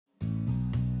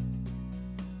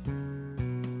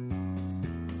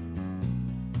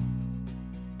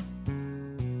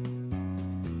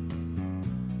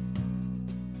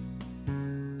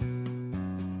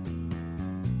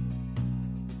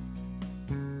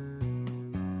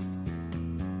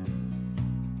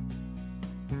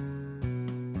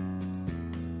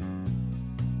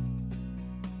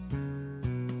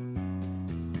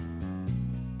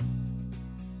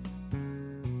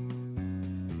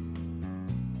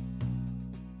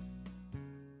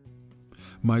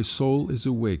My soul is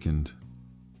awakened,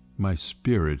 my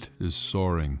spirit is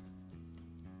soaring,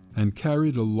 and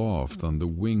carried aloft on the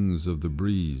wings of the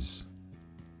breeze.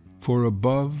 For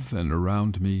above and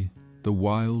around me the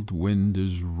wild wind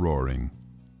is roaring,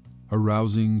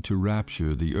 arousing to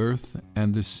rapture the earth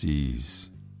and the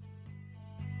seas.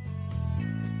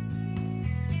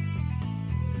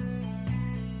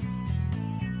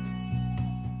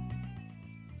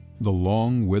 The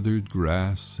long withered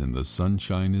grass in the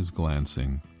sunshine is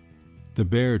glancing, the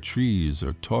bare trees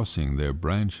are tossing their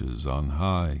branches on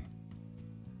high.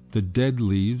 The dead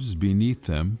leaves beneath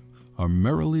them are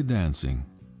merrily dancing,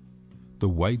 the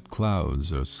white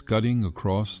clouds are scudding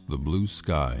across the blue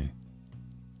sky.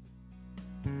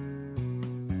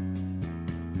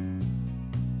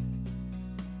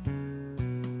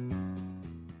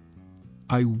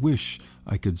 I wish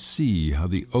I could see how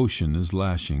the ocean is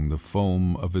lashing the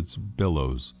foam of its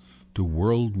billows to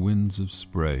whirlwinds of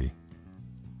spray.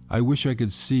 I wish I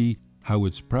could see how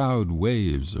its proud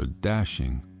waves are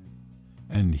dashing,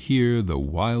 and hear the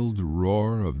wild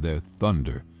roar of their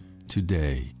thunder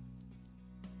today.